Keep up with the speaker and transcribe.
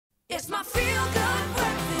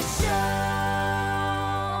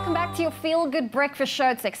to your feel-good breakfast show.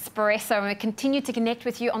 It's Expresso, and we continue to connect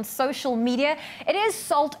with you on social media. It is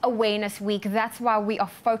Salt Awareness Week. That's why we are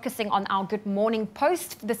focusing on our Good Morning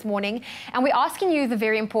post this morning, and we're asking you the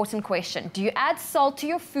very important question. Do you add salt to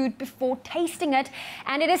your food before tasting it?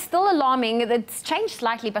 And it is still alarming. It's changed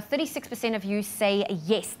slightly, but 36% of you say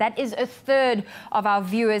yes. That is a third of our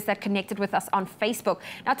viewers that connected with us on Facebook.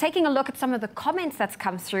 Now, taking a look at some of the comments that's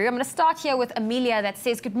come through, I'm going to start here with Amelia that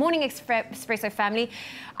says, "Good morning, Expresso family.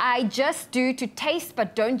 I just do to taste,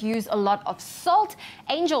 but don't use a lot of salt."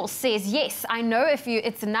 Angel says, "Yes, I know if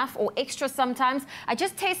it's enough or extra sometimes. I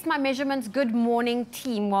just taste my measurements. Good morning,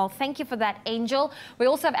 team." Well, thank you for that, Angel. We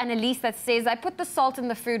also have Annalise that says, "I put the salt in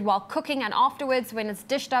the food while cooking, and afterwards, when it's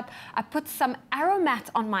dished up, I put some aromat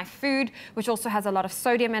on my food, which also has a lot of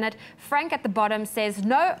sodium in it." Frank at the bottom says,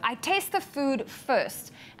 "No, I taste the food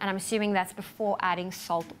first." And I'm assuming that's before adding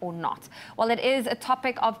salt or not. Well, it is a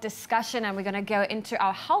topic of discussion, and we're going to go into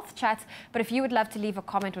our health chat. But if you would love to leave a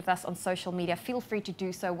comment with us on social media, feel free to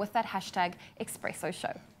do so with that hashtag Expresso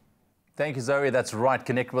Show. Thank you, Zoe. That's right.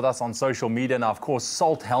 Connect with us on social media. Now, of course,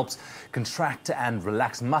 salt helps contract and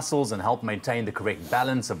relax muscles and help maintain the correct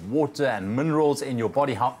balance of water and minerals in your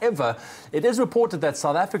body. However, it is reported that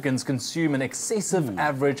South Africans consume an excessive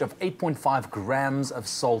average of 8.5 grams of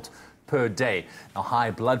salt per day. Now,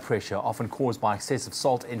 high blood pressure, often caused by excessive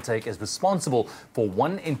salt intake, is responsible for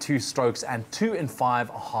 1 in 2 strokes and 2 in 5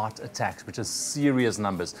 heart attacks, which is serious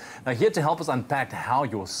numbers. Now, here to help us unpack how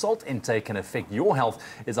your salt intake can affect your health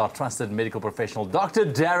is our trusted medical professional, Dr.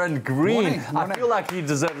 Darren Green. Morning. I feel like he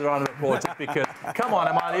deserves a round of applause just because. Come on,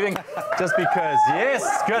 am I leaving? Just because. Yes.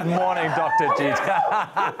 Good morning, Dr. G.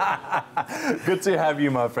 Good to have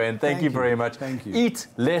you, my friend. Thank you very much. Thank you. Eat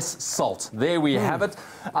less salt. There we have it.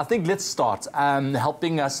 I think let's start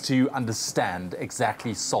helping us to understand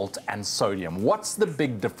exactly salt and sodium. What's the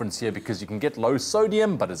big difference here? Because you can get low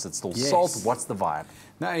sodium, but is it still salt? What's the vibe?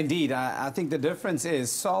 No, indeed. I think the difference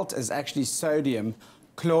is salt is actually sodium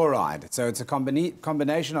chloride. So it's a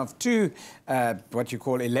combination of two what you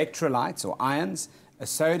call electrolytes or ions, a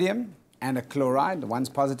sodium and a chloride. The one's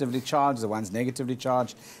positively charged, the one's negatively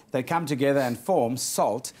charged. They come together and form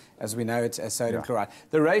salt. As we know, it's a sodium chloride.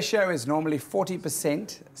 The ratio is normally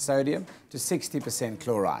 40% sodium to 60%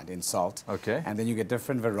 chloride in salt. Okay. And then you get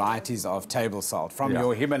different varieties of table salt, from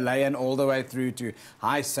your Himalayan all the way through to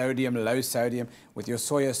high sodium, low sodium. With your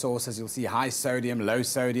soya sauces, you'll see high sodium, low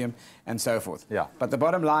sodium, and so forth. Yeah. But the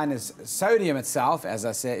bottom line is sodium itself, as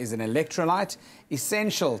I said, is an electrolyte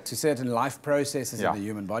essential to certain life processes in the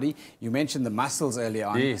human body. You mentioned the muscles earlier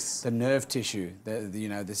on. Yes. The nerve tissue,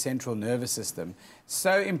 the central nervous system.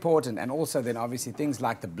 So important, and also then obviously things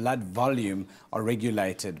like the blood volume are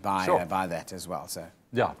regulated by that as well. So.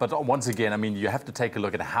 Yeah, but once again, I mean, you have to take a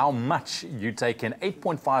look at how much you take in.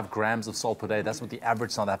 8.5 grams of salt per day. That's what the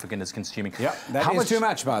average South African is consuming. Yeah, that is too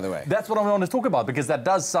much, by the way. That's what I want to talk about, because that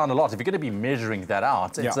does sound a lot. If you're going to be measuring that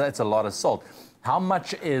out, it's a lot of salt. How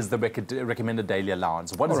much is the recommended daily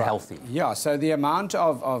allowance? What is healthy? Yeah, so the amount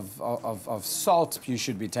of salt you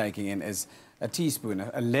should be taking in is a teaspoon,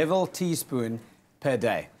 a level teaspoon per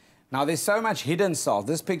day. Now, there's so much hidden salt.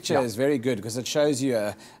 This picture is very good because it shows you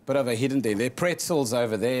a bit of a hidden thing. There are pretzels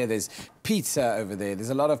over there. There's pizza over there.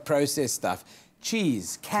 There's a lot of processed stuff.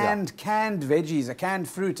 Cheese, canned veggies, canned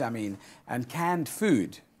fruit, and canned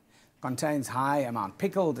food contains high amount.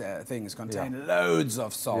 Pickled things contain loads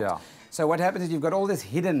of salt. Yeah. So what happens is you've got all these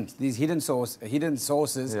hidden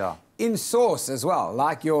sources in sauce as well,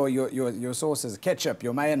 like your sauces, ketchup,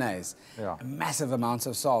 your mayonnaise, massive amounts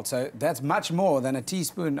of salt. So that's much more than a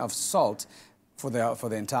teaspoon of salt for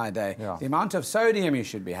the entire day. Yeah. The amount of sodium you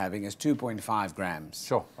should be having is 2.5 grams.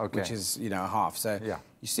 Sure, okay. Which is, half. So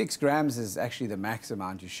 6 grams is actually the max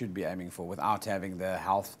amount you should be aiming for without having the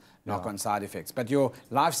health knock-on side effects. But your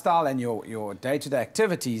lifestyle and your day-to-day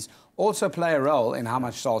activities also play a role in how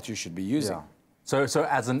much salt you should be using. Yeah. So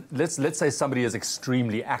as in, let's say somebody is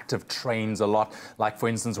extremely active, trains a lot, like for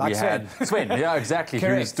instance we had Sven, exactly,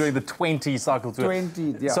 who's doing the 20 cycle through.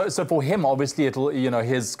 20, yeah. So for him, obviously, it'll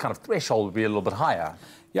his kind of threshold will be a little bit higher.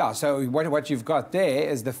 Yeah, so what you've got there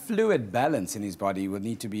is the fluid balance in his body will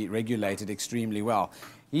need to be regulated extremely well.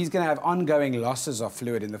 He's going to have ongoing losses of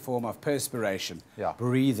fluid in the form of perspiration,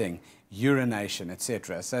 breathing, urination,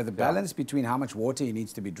 etc. So the balance between how much water he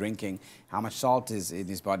needs to be drinking, how much salt is in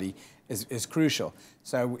his body, is crucial.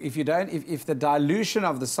 So if you don't, if the dilution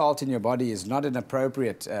of the salt in your body is not in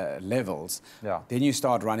appropriate levels, then you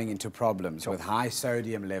start running into problems with high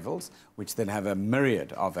sodium levels, which then have a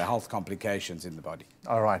myriad of health complications in the body.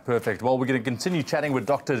 All right, perfect. Well, we're going to continue chatting with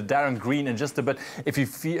Dr. Darren Green in just a bit. If you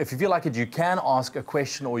feel like it, you can ask a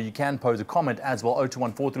question or you can pose a comment as well.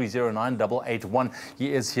 021-430-9881.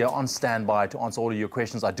 He is here on standby to answer all of your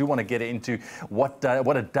questions. I do want to get into what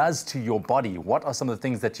it does to your body. What are some of the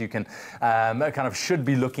things that you can kind of should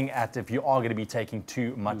be looking at if you are going to be taking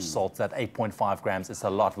too much salt? That 8.5 grams is a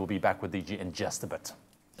lot. We'll be back with DG in just a bit.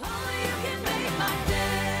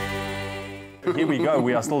 Here we go.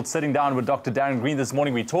 We are still sitting down with Dr. Darren Green this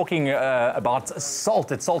morning. We're talking about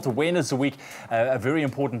salt. It's Salt Awareness Week, a very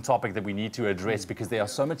important topic that we need to address because there are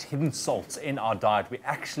so much hidden salts in our diet. We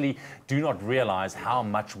actually do not realize how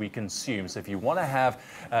much we consume. So if you want to have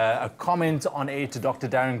a comment on air to Dr.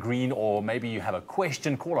 Darren Green, or maybe you have a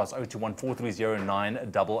question, call us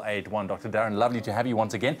 021-430-9881. Dr. Darren, lovely to have you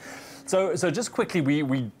once again. So just quickly,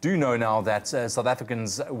 we do know now that South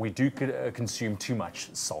Africans, we do consume too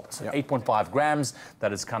much salt. 8.5 grams,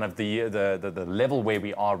 that is kind of the level where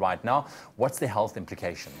we are right now. What's the health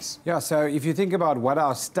implications? Yeah, so if you think about what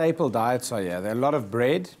our staple diets are here, there are a lot of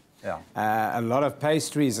bread, a lot of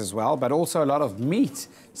pastries as well, but also a lot of meat.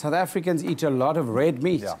 South Africans eat a lot of red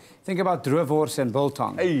meat. Think about droewors and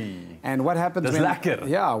biltong. And what happens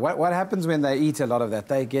what happens when they eat a lot of that?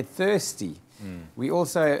 They get thirsty. We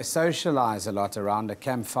also socialize a lot around a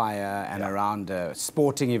campfire and around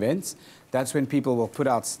sporting events. That's when people will put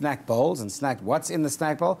out snack bowls and snack. What's in the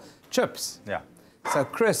snack bowl? Chips. So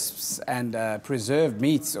crisps and preserved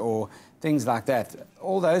meats or things like that.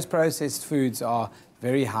 All those processed foods are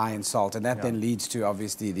very high in salt, and that then leads to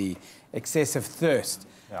obviously the excessive thirst.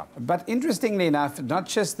 But interestingly enough, not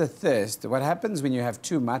just the thirst. What happens when you have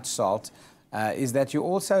too much salt is that you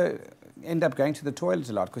also end up going to the toilet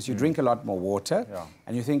a lot because you drink a lot more water,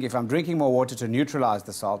 and you think, if I'm drinking more water to neutralize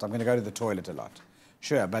the salt, I'm going to go to the toilet a lot.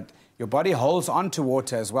 Sure, but your body holds on to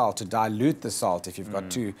water as well to dilute the salt if you've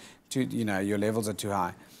got your levels are too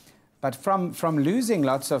high. But from losing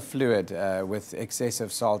lots of fluid with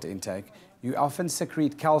excessive salt intake, you often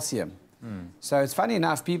secrete calcium. So it's funny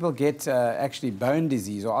enough, people get actually bone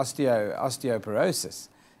disease or osteoporosis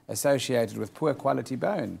associated with poor quality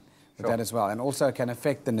bone. That as well, and also can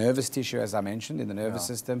affect the nervous tissue, as I mentioned, in the nervous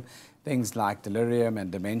system. Things like delirium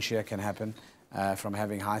and dementia can happen from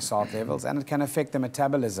having high salt levels, and it can affect the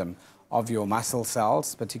metabolism of your muscle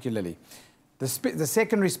cells, particularly. The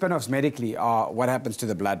secondary spin-offs medically are what happens to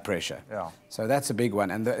the blood pressure. So that's a big one,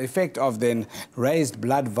 and the effect of then raised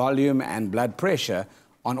blood volume and blood pressure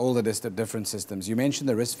on all the different systems. You mentioned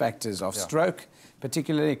the risk factors of stroke,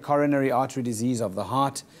 particularly coronary artery disease of the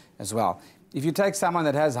heart as well. If you take someone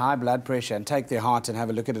that has high blood pressure and take their heart and have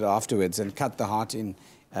a look at it afterwards and cut the heart in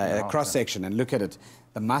a cross-section and look at it,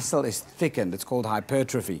 the muscle is thickened. It's called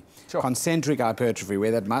hypertrophy, concentric hypertrophy,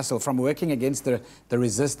 where that muscle, from working against the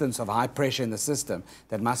resistance of high pressure in the system,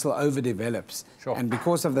 that muscle overdevelops. And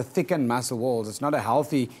because of the thickened muscle walls, it's not a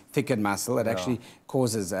healthy thickened muscle. It actually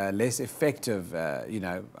causes less effective,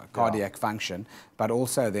 cardiac function, but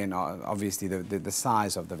also then obviously the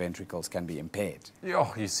size of the ventricles can be impaired.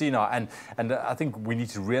 You see now, and I think we need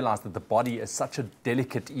to realize that the body is such a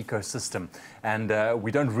delicate ecosystem, and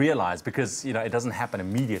we don't realize because it doesn't happen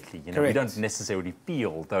immediately. We don't necessarily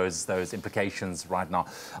feel those implications right now.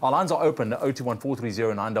 Our lines are open,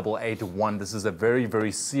 021-430-9881. This is a very,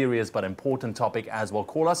 very serious but important topic as well.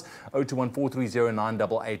 Call us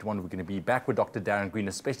 021-430-9881. We're going to be back with Dr. Darren Green,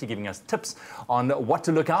 especially giving us tips on what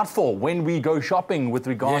to look out for when we go shopping with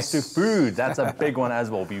regards to food. That's a big one as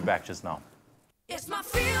well. We'll be back just now. It's my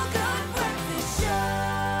feel-good breakfast show.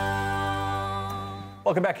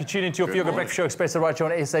 Welcome back. You're tuning into your Feel Good Breakfast Show, Expresso, right here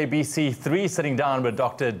on SABC3. Sitting down with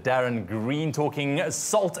Dr. Darren Green, talking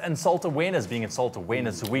salt and salt awareness, being at Salt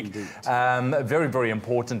Awareness Week. Very, very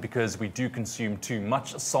important because we do consume too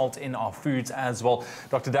much salt in our foods as well.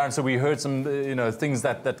 Dr. Darren, so we heard some things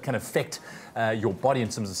that can affect your body in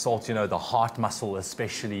terms of salt. The heart muscle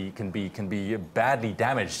especially can be badly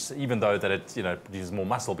damaged, even though that it produces more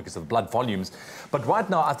muscle because of blood volumes. But right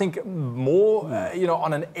now, I think more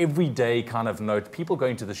on an everyday kind of note, people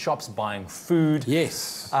going to the shops buying food.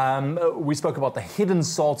 We spoke about the hidden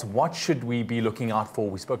salts. What should we be looking out for?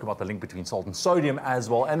 We spoke about the link between salt and sodium as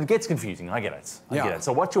well, and it gets confusing. I get it. I get it.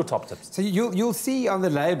 So what's your top tips? So you'll see on the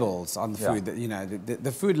labels on the food that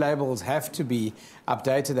the food labels have to be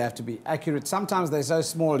updated. They have to be accurate. Sometimes they're so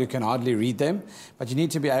small you can hardly read them, but you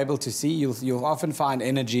need to be able to see. You'll often find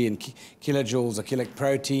energy in kilojoules or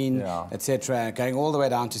protein, etc., going all the way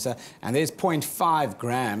down to and there's 0.5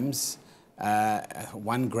 grams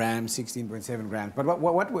 1 gram, 16.7 grams. But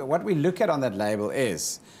what we look at on that label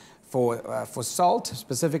is, for salt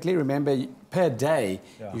specifically, remember, per day,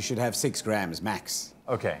 you should have 6 grams max.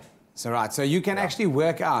 Okay. So you can actually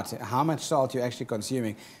work out how much salt you're actually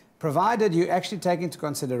consuming, provided you actually take into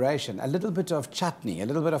consideration a little bit of chutney, a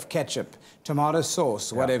little bit of ketchup, tomato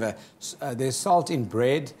sauce, whatever. There's salt in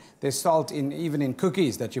bread. There's salt even in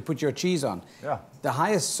cookies that you put your cheese on. Yeah. The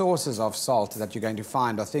highest sources of salt that you're going to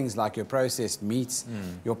find are things like your processed meats,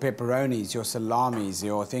 your pepperonis, your salamis,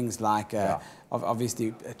 your things like,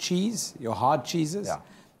 obviously, cheese, your hard cheeses. Yeah.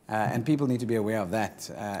 And people need to be aware of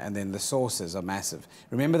that. And then the sauces are massive.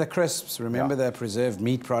 Remember the crisps, remember the preserved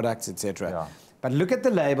meat products, etc. Yeah. But look at the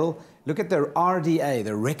label, look at the RDA,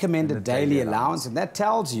 the recommended daily allowance, and that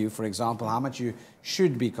tells you, for example, how much you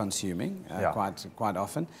should be consuming quite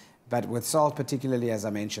often. But with salt particularly, as I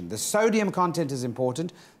mentioned, the sodium content is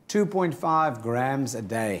important, 2.5 grams a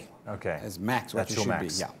day. Okay. As max, what you should be.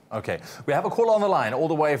 Yeah. Okay. We have a call on the line all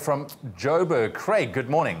the way from Joburg. Craig, good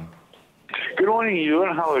morning. Good morning,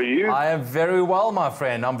 Ewan. How are you? I am very well, my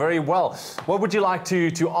friend. I'm very well. What would you like to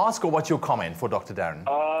ask, or what's your comment for Dr. Darren?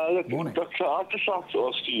 Look, Doctor, I'd just like to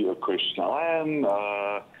ask you a question. I am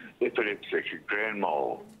epileptic, grand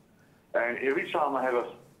mal, and every time I have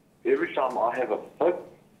a fit,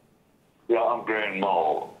 I'm grand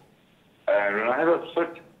mal. And when I have a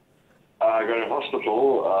fit, I go to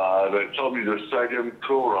hospital. They told me the sodium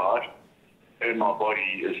chloride in my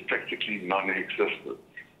body is practically non-existent.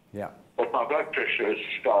 Yeah. But my blood pressure is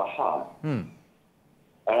sky high. And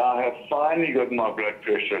I have finally gotten my blood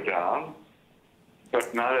pressure down,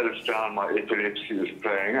 but now that it's down, my epilepsy is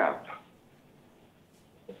playing up.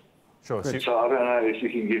 Sure. So I don't know if you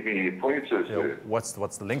can give me any pointers there. What's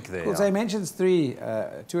the link there? Well, so he mentions two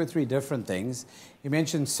or three different things. He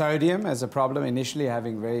mentioned sodium as a problem, initially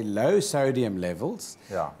having very low sodium levels.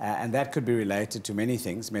 Yeah. And that could be related to many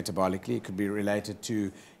things metabolically. It could be related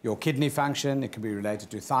to your kidney function. It could be related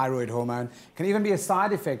to thyroid hormone. It can even be a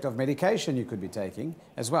side effect of medication you could be taking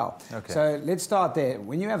as well. Okay. So let's start there.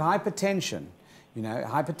 When you have hypertension,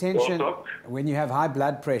 when you have high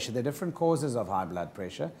blood pressure, there are different causes of high blood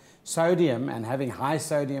pressure. Sodium and having high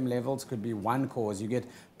sodium levels could be one cause. You get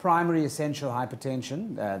primary essential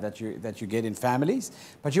hypertension that you get in families,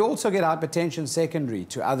 but you also get hypertension secondary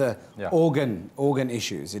to other organ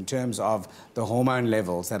issues in terms of the hormone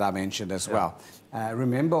levels that I mentioned as well.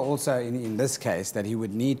 Remember also in this case that he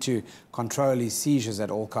would need to control his seizures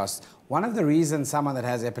at all costs. One of the reasons someone that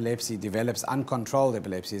has epilepsy develops uncontrolled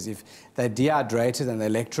epilepsy is if they're dehydrated and their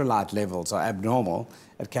electrolyte levels are abnormal,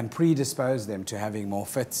 it can predispose them to having more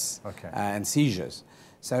fits and seizures.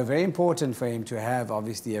 So very important for him to have,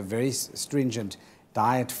 obviously, a very stringent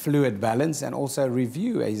diet fluid balance and also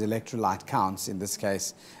review his electrolyte counts in this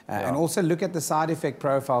case. And also look at the side effect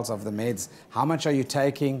profiles of the meds. How much are you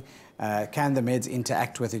taking? Can the meds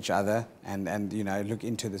interact with each other, and you know, look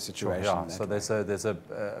into the situation. Sure, yeah. So there's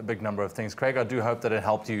a big number of things. Craig, I do hope that it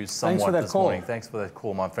helped you somewhat this morning. Thanks for that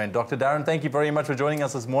call, my friend. Dr. Darren, thank you very much for joining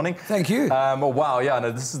us this morning. Thank you. Wow, yeah,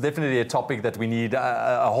 no, this is definitely a topic that we need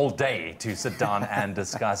a whole day to sit down and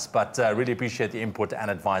discuss, but really appreciate the input and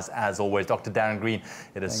advice as always. Dr. Darren Green,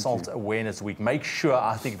 it is Salt Awareness Week. Make sure,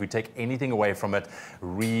 I think if we take anything away from it,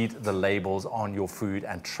 read the labels on your food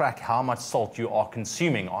and track how much salt you are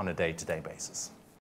consuming on a day-to-day basis.